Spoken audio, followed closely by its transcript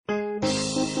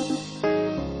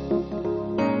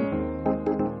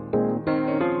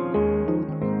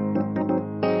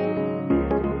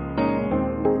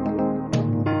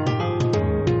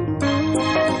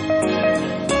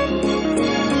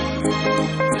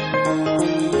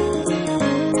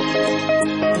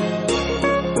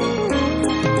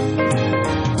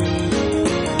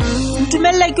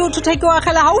dumella ke o thotha ke wa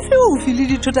khela haufi le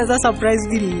dithota tsa surprise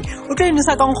deal o tlo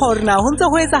inisa ka nkgo rena ho ntse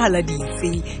ho etsahala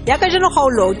dife ya ka jeno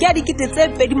kgaolo ke a dikete tse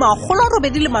 240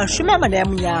 ya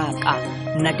Monyaka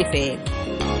nna ke fela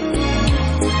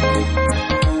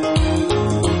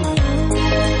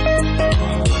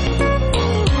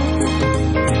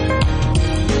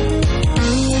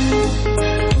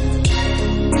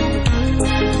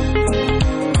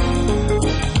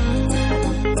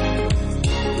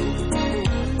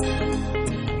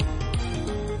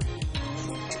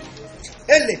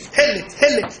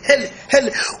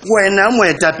Hele wena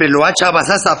moetapele wa tšhaba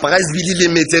sa surprise bile le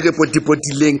metse re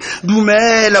potipotileng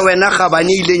dumela wena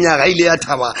gabane ile nyaga ile ya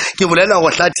thaba ke bolela go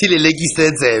hlathile le ke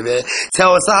setsebe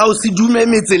tsheo sa hao se dume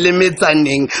metse le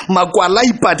metsaneng makwala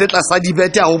ipate tla sa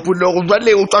dibete a hopole go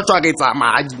jwale o tswatswaretsa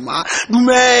madima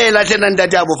dumela tlena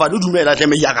ntate a bofado dumela tle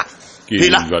meyaga ke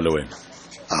jwale wena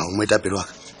moetapele wa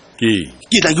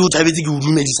ke tla ke o thabetse ke o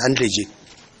dumedisa ntle je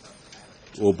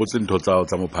o botse ntho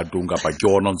tsa mophatong kapa ke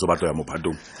ona ntse batho ya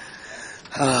mophatong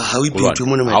ha o ipitse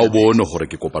mo ha o bone gore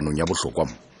ke kopanong ya bohlokwa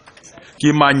mo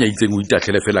ke manya itseng o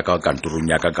itatlhele fela ka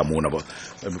kantorong ya ka mona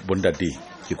bondate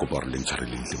ke kopa re le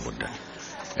ntshwareleng teng bondate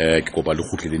ke kopa le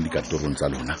khutleleng dikantorong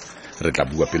tsa lona re tla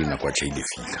bua pele nako ya tšhaile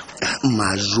fila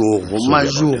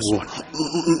majoro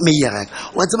meyara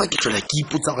wa tseba ke tlola ke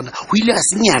ipotsa gona go ile ga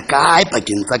senya kae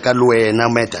pakeng tsa ka le wena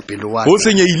moetapele wa go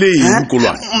senyeile eng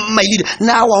kolwana mailida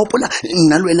na wa hopola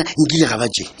nna le wena nkile ga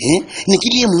batje ne ke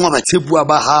le mongwe wa batshepuwa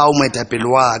ba hao moetapele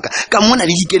wa ka mona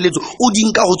le dikeletso o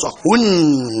dinka go tswa go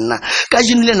nna ka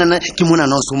jene le nana ke mona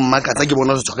no so mmakatsa ke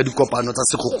bona go tswa ka dikopano tsa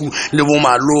sekgoku le bo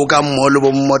maloka mmo le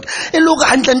bo mmota e le go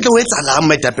hantle o etsala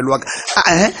moetapele wa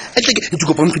ke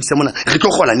kopa mfitisa mona re tlo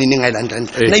gola neng island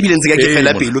nna ibile ntse ka ke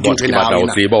fela pelo ke ntwe na o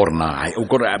tseba hore na o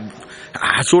gore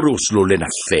a sore o slow lena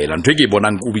fela ntwe ke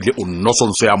bonang o bile o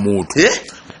nosonso ya motho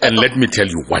and let me tell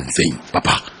you one thing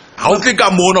papa ha o ke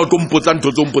ka mona o tlo mpotsa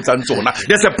ntho tso mpotsang tsona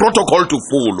there's a protocol to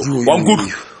follow wa ngudu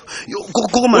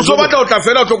o so batla o tla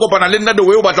fela o tlo kopana le nna the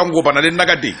way o batla go kopana le nna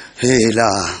ka teng hela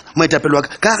moetapele wa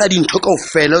ka ga dintho ka o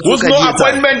fela tso ka di no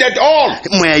appointment at all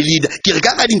moya leader ke re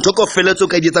ka ga dintho ka o fela tso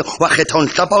ka di etsa wa kgetha on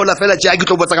hlapa o la fela tja ke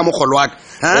tlo botsa ka mogolo wa ka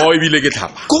o ibile ke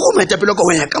tlhapa go moetapele ka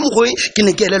wena ka mogoe ke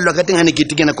ne ke elelwa ka teng ha ne ke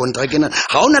tekena contract ena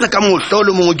ha ona le ka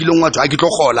mohlolo mongwe ke leng wa tswa ke tlo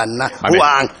gola nna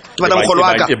hoang ke batla mogolo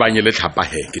wa ka ke banye le tlhapa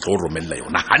he ke tlo romella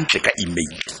yona hantle ka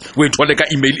email o e thole ka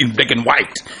email in black and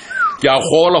white ke a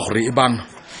gola gore e bang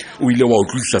o ile wa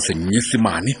utlwisa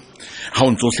senyesemane ha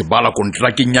o ntse o se bala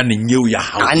kontrakeng ya nenyeo ya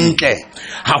hao hantle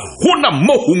ha hona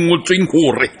mo ho ngotsweng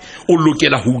hore o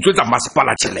lokela ho utswetsa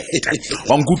masepala tšhelete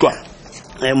wa nkutlwa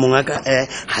mongaka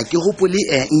ha ke hopole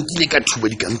nkile ka thuba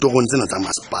dikantorong tsena tsa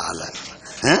masepala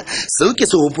seo ke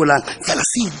se hopolang fela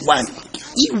se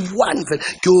one fela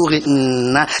ke hore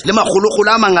nna le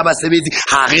magologolo a mang a basebetsi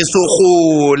ha re so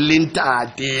gole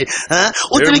ntate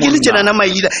o tsebe ke le tjenana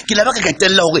maila ke la ba ka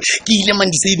katella hore ke ile man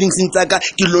di-savings tsa ka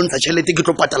ke lontsha tšhelete ke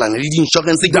tlo patalana le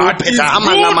di-insurance ke pheta a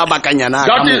mang a mabakanyana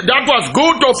that was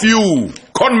good of you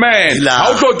con man ha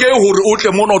o tloke hore o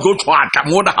tle mona o tlo tshwatla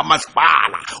mona ha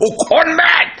masepala o con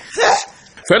man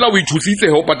fela o ithusitse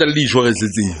ho patala di-insurance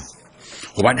tseo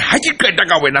gobane ha ke qeta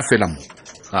ka wena fela mo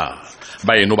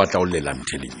ba eno ba tla o lela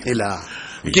mtheleng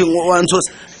ke wantsho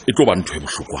e tlo ba ntho e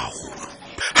bohloko haholo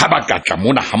ha ba katla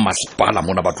mona ha masepala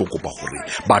mona ba tlo kopa gore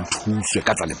ba thuswe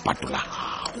ka tsa lepato la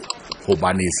hao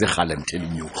gobane se gale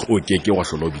mtheleng yo o keke wa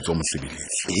hlola o bitso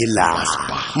mosebeletsi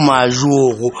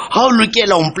majoro ha o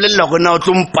lokela o mpolella gona o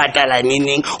tlo mpatala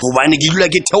neneng gobane ke dula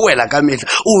ke theoela ka mehla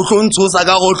o tlo ntshosa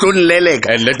ka go tlo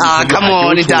nleleka come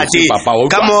on tate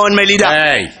come on my leader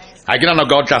I can not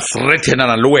go to threaten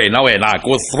and wena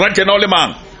go threaten all the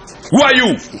man. Who are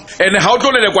you? And how to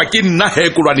let a quakin na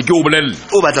hekurani gobel?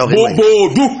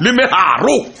 Bobo,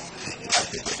 Limeharo.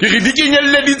 Ridiking a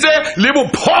lady there, little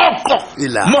pork.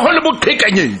 Moholo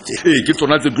taking it. Get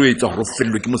on the great or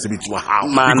Philip Musibit.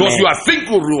 Because you are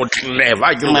thinking you're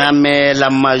clever. Mamela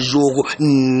Majoro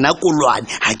Nakulwan.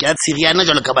 I can't see Rihanna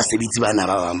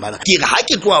Jolakabasibana. Give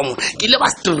Hakikwam. Give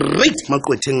us straight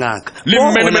Makotinak.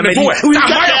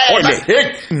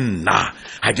 Nah.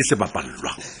 I just about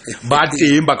but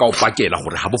him back of Pakela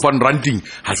or have fun ranting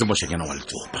has a motion on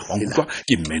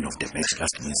the men of the next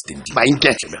last instant by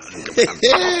intention.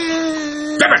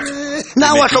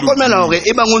 Now what a comment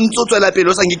Eba Unto la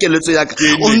Pelos and Gikelotyak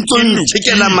Untun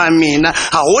Chikela Mamina,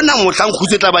 Haona Motan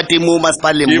Kuseta Batimo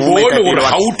Maspale,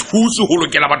 how who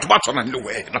get about Watson and the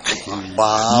way.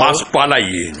 Maspala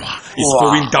is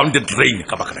going down the drain.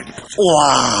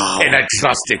 Wow, and I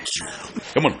trusted you.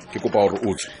 Come on, pick up our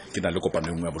oats. Can I look up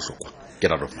and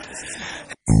get out of my face.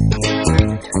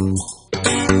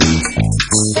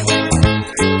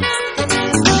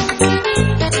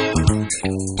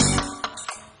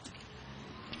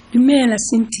 Dumela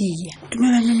Cynthia.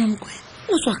 Dumela mme Mokwena.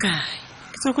 O tswa kae?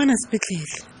 Ke tswa kwana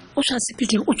sepetlele. O tswa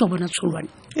sepetlele o tswa bona tsholwane.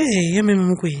 Mme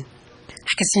Mokwena.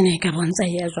 Ha ke sene ka bontsa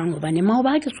ya jwang gobane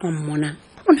maoba ke tswa mmona.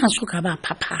 O na so ka ba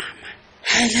phaphama.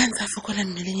 Ha ile ntse fokola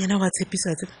mmeleng yena wa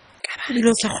tshepisa tse. Ka ba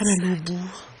dilo sa khona le bu.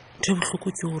 Ntho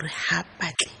bohloko ke hore ha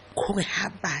batle. Khore ha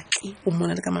batle o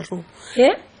mmona le ka mahlo.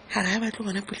 Ha ga batle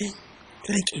bona puleng.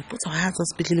 Jole ke ipotsa ha tswa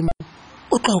sepetlele mo.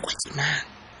 O tla go tsimang.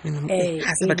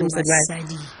 Ha se batle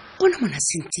mosadi. Bona mona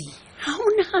Cynthia. Ha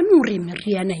ona ga no re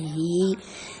meriana ye.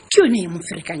 Ke yone e mo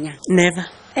ferekanyang. Never.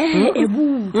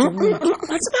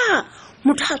 Wa tsaba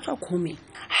motho a tswa khome.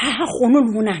 Ha gone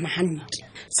le mona hantle.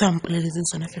 Sample le tseng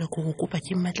sona fela go kopa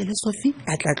ke mmatlele Sophie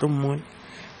a tla tlo mmona.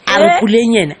 A re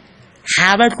puleng yena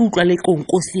ha ba tlutlwa le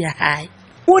konkosi ya hae.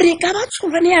 O re ka ba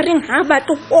tsholwane ya reng ha ba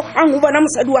to go hang ho bona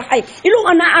mosadi wa hae ile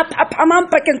gona a phaphama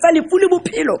pakeng tsa lefu le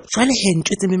bophelo. Jwale he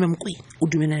ntwetse mme Mokwena o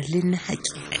dumela le nna ha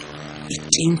ke e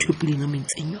teng ntho puleng a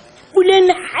mentsenyo. Puleng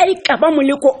ha e ka ba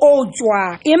moleko o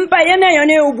tswa empa yena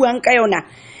yone o buang ka yona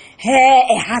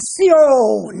ha se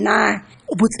yona.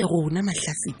 O botse rona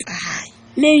mahlatsipa hae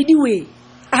lady we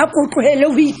a go tlohele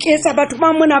ho iketsa batho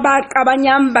ba mona ba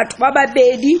qabanyang batho ba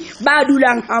babedi ba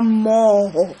dulang ha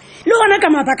mmoho le gona ka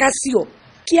mabaka sio.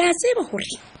 Ke a tseba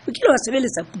hore o kile wa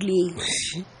sebeletsa Puleng.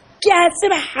 Ke a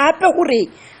tseba hape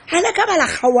hore hala ka bala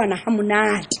kgawana ha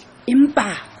monate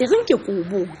empa e reng ke go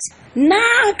botse na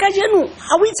ka jeno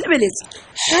ha o itshebeletsa.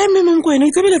 Mme Mokwena o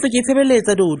itshebeletsa ke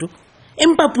itshebeletsa dodo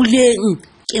empa Puleng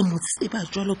ke mo tseba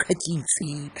jwalo ka ke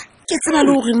itseba. Ke tseba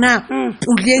le hore na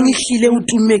Puleng e hlile o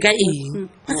tumme ka eng.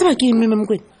 Wa tseba ke mme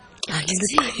Mokwena a le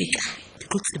tseba ke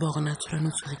tlo tseba hore na tsholana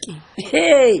tswa ke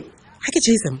ha ke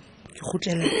tshisa ke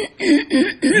khutlela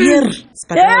yer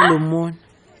spatala lo mona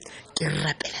ke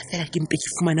rapela fela ke mpe ke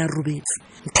fumana robetse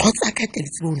ntotsa ka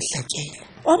teletse bo nhlakela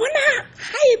wa bona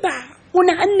haiba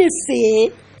una hanne se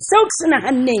o tsena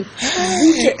hanneng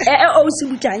o se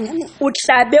butanya o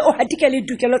tlabe o hatika le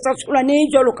dukelo tsa tsholwane e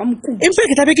jalo ka mokupu empa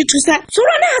ke tabe ke thusa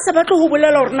tsholwane ha se batlo ho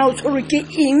bolela hore na o tshwerwe ke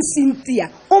eng Cynthia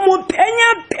o mo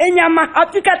phenya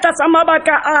mahafi ka tlasa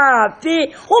mabaka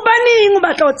ape o baneng o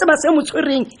batla o tseba se mo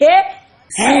tshwereng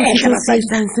sa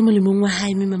itse molemong wa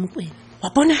hae mme Mokwena wa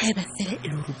bona hae ba fela e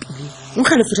le rupile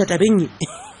nkga le feta tabeng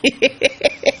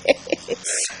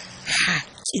ha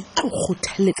ke tlo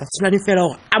khothaletsa tsolane fela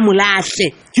hore a molahle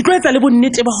ke tlo etsa le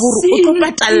bonnete ba hore o tlo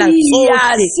patalla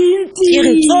tsohle ke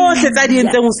re tsohle tsa di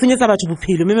entseng o senyetsa batho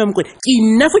bophelo mme Mokwena ke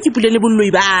nna fo ke pulele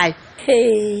bolloi bae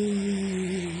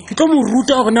ke tlo mo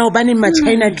ruta hore na o bane ma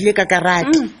China dile ka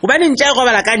karate o bane ntja go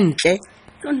bala ka ntle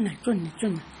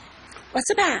tsonna wa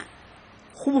tseba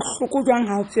go bohloko jwang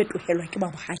ha o fetohelwa ke ba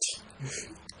bohadi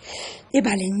e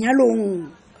ba lenyalong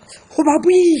go ba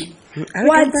bui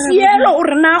wa tsielo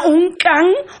hore na o nkang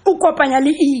o kopanya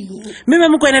le eng mme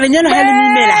Mokwena lenyalo ha le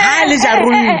mimela ha le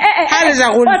jarollo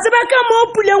wa tseba ka mo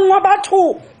Puleng wa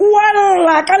batho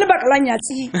walla ka lebaka la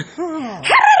nyatsi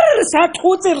ha re sa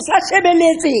thotse re sa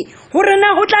shebeletse hore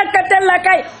na ho tla katella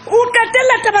kae o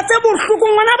katella taba tse bohloko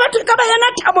ngwana batho ka ba yana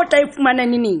thabo ta e fumana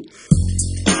neng.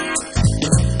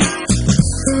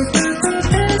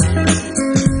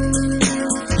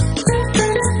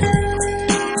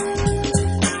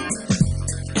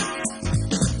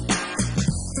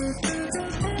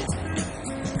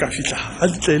 Ka fitla a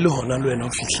tle le hona le wena o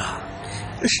fitla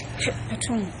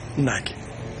nnake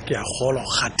ke a gola go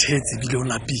kgathetse bile o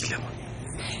lapile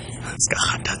ska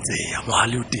kgathatseya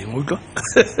mohale o teng o tlo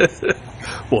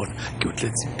bona ke o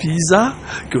tletse pizza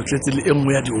ke o tletse le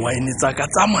engwe ya di-wine tsa ka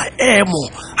tsa maemo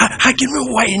ha ke nwe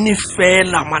wine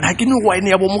fela man ha ke nwe wine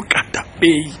ya bo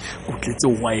Mokatapei o tletse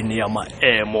wine ya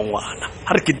maemo ngwana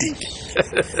ha re ke teng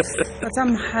tsa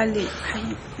mohale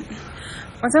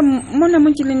What's a mona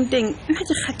mongileng teng nna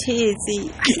ke kgathetse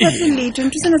a ke batle letho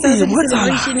ntse tsena tsa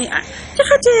celebration ke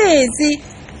kgathetse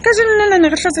ka jonna ne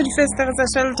re hlatsa di festival tsa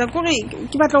shelter gore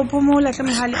ke batla go phomola tle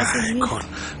mohale a sedi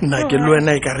nna ke le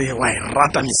wena e ka re wa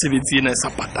rata mesebetsi ena e sa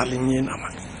pataleng ena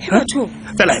man batho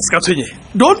fela se ka tshwenye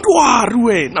don't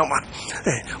worry wena man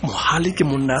mohale ke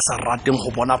monna sa rateng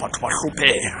go bona batho ba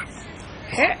hlopheha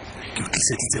ke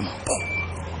tliseditse mpo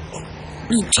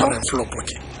flopo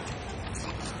ke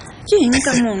eng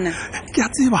ka mona ke a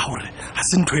tseba hore ha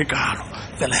se ntho e kalo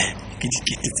fela ke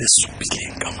dikete tse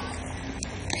supileng ka mo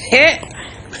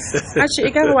a che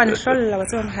e ka go wan hlolla wa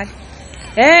tseba mohale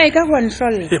e ka go wan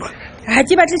hlolla ha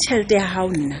ke batle tšhelete ya hao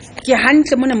nna ke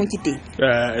hantle mona mo ke teng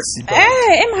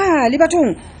mohale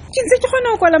bathong ke ntse ke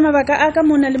kgona go kwala mabaka a ka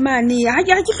mona le mane ha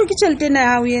ke hloke tšhelete ena ya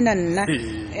hao ena nna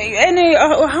ene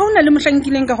ha o na le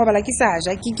mohlankileng ka go bala ke sa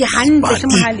ja ke hantle hle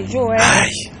mohale jo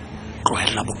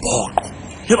tlohella bobolo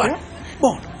bona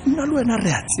nna le wena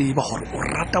re a tseba gore o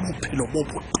rata bophelo bo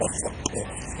botofotofo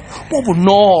bo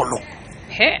bonolo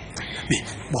be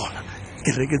bona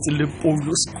ke reketse le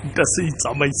polo skuta se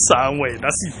itsamaisang wena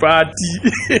Sefati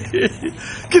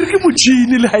ke re ke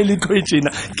motšhini le ha ile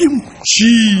tshwetsena ke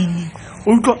motšhini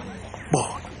o utlwa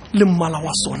bona le mmala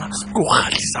wa sona go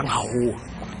kgatlisang haholo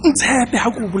ntshepe ha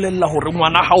go bolella hore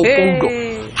ngwana ha o poulo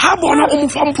ha bona o mo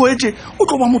famphoetse o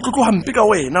tlo ba motlotlo hampe ka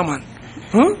wena man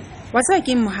wa tsaya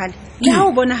ke Mohale le ha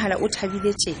o bonahala o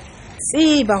thabile tjena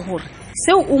tseba hore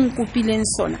seo o nkopileng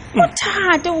sona o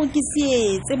thata o ke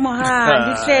sietse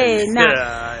Mohale hlena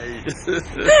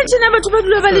tjena batho ba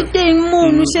dula ba le teng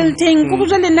mono shelteng go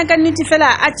botsa le nna ka nnete fela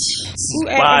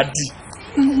Sefati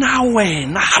na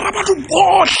wena ha ra batho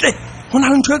bohle hona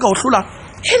le ntho e ka o hlola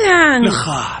helang le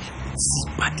gale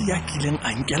Sefati ya kileng a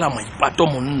nkela maipato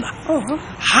monna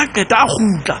ha keta a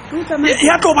gutla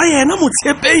ya tlo ba yena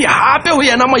motshepehi hape ho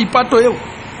yena maipato eo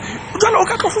jalo o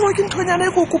ka tlofa ke nthonyana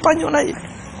e go kopang yona e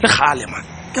le gale man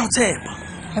ke o tshepa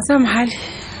sa Mohale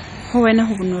ho wena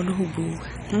ho bonolo ho bua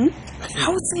ha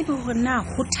o tsebe hore na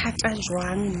ho thata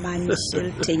jwang man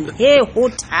shelteng ho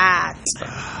thata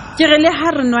ke re le ha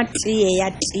re nwa tee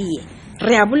ya tee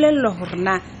re a bolella hore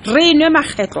na re nwe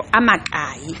makgetlo a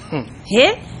makae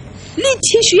le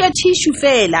tissue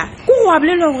fela go wa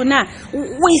bolella hore na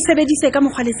o e sebedise ka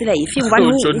mokgwa le tsela efe hobane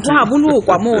ho a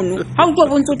bolokwa mono ha o tlo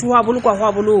bontse ho a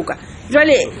boloka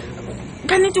jwale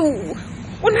ka nnete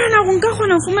o nana go nka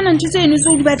kgona go fumana ntse tseno tse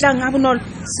o di batlang ha bonolo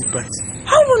Sefati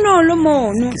ha bonolo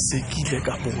mono ke sekile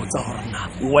ka botsa hore na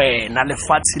wena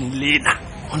lefatsheng lena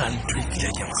hona le twekile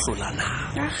ke go hlolana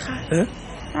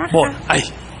bona ai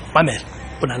mamela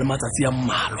bona le matsatsi a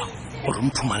mmalwa gore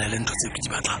mphumanele ntho tse ke di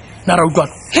batlang na ra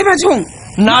utlwana bathong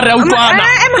na ra utlwana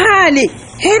Mohale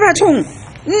bathong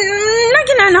nna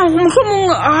ke nana go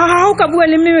mohlomong ha o ka bua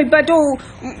le mme maipato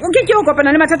o ke o kopana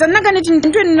le mathata nna ka nnete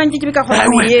ntho e nna ke be ka kgona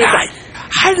go etsa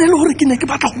ha ile le hore ke ne ke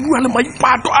batla go bua le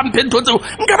maipato a mphe ntho tseo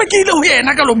nka be ke ile ho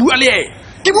yena ka lo bua le yena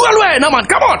ke bua le wena man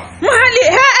come on Mohale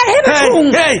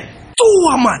bathong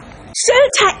tsoa man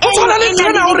shelter tsona le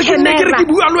tsena hore ke ne ke re ke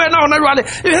bua le wena hona jwale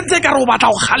e ntse ka re o batla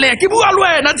go galeya ke bua le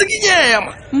wena tse ke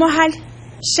nyema Mohale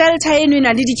shelter eno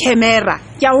ena le di-camera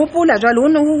ke a hopola jwale ho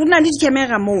na le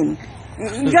di-camera mono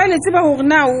jwale tseba hore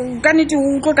na ka nnete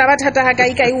o tlo ka ba thata ha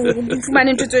kae o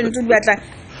fumane ntho tseno tse di batlang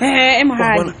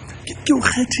Mohale ke o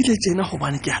kgethile tjena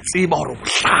hobane ke a tseba hore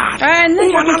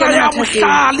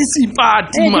bohlale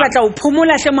Sefati ke batla o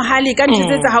phomola hle Mohale ka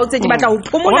ntho tse hao tse ke batla o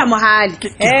phomola Mohale ke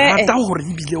rata hore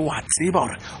ebile wa tseba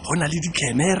hore hona le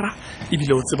di-camera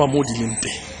ebile o tseba mo di leng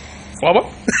teng wa ba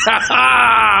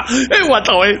wa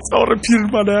tla wa etsa hore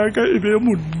phirimana yaka e be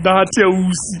monate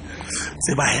ausi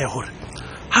tseba he hore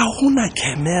ha hona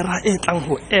camera e tlang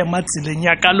ho ema tseleng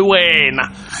ya ka le wena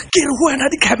ke re ho wena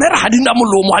di-camera ha di na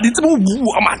molomo ha di tsebe ho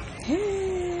bua man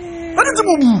ha di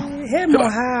tsebe ho bua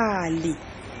Mohale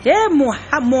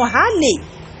Mohale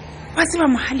wa tseba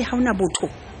Mohale ha una botho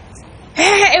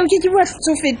o ke bua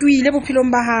tso fetoile bophelong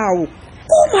ba hao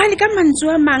Mohale ka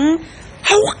mantswe a mang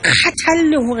ha o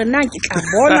kgathalle hore na ke tla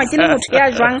bonwa ke le motho ya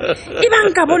jwang e bang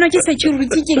ka bonwa ke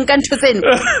security ke nka ntho tseno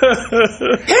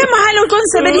Mohale o tlo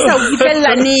nsebedisa o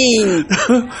fihlella neng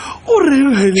o re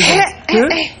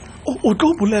o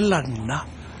tlo bolella nna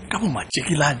ka bo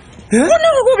matjekilane Bona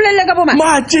go bolella ka bo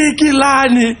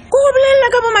matjekilane go bolella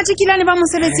ka bo matjekilane ba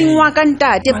mosebetsing wa ka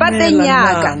ntate pateng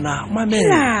yaka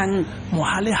mamelang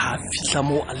Mohale ha fihla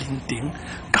mo a leng teng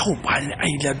ka go bane a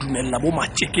ile a dumella bo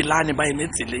matjekelane ba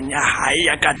emetseleng ya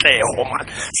hae ya katleho man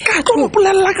ska tlo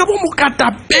bolella ka bo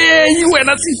mokatapei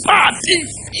wena Sefati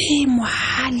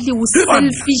Mohale o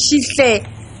selfish hle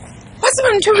wa se ba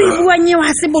ntho e buang eo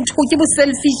ha se botho ke bo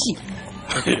selfish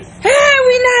o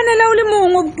inana la o le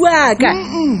mongwe o buaka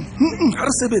ha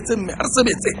re sebetse mme ha re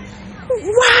sebetse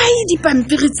why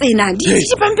dipampiri tsena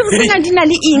di na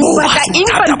le eng ba ka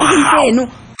eng pampiri tseno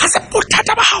ha se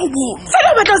bothata ba hao bo fela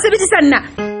o batla o sebedisa nna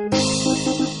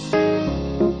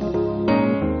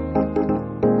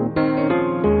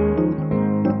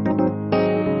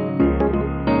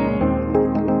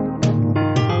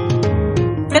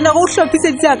re na go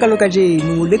hlophiseditse a ka loka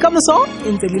jeno le ka moso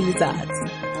e ntse le letsatsi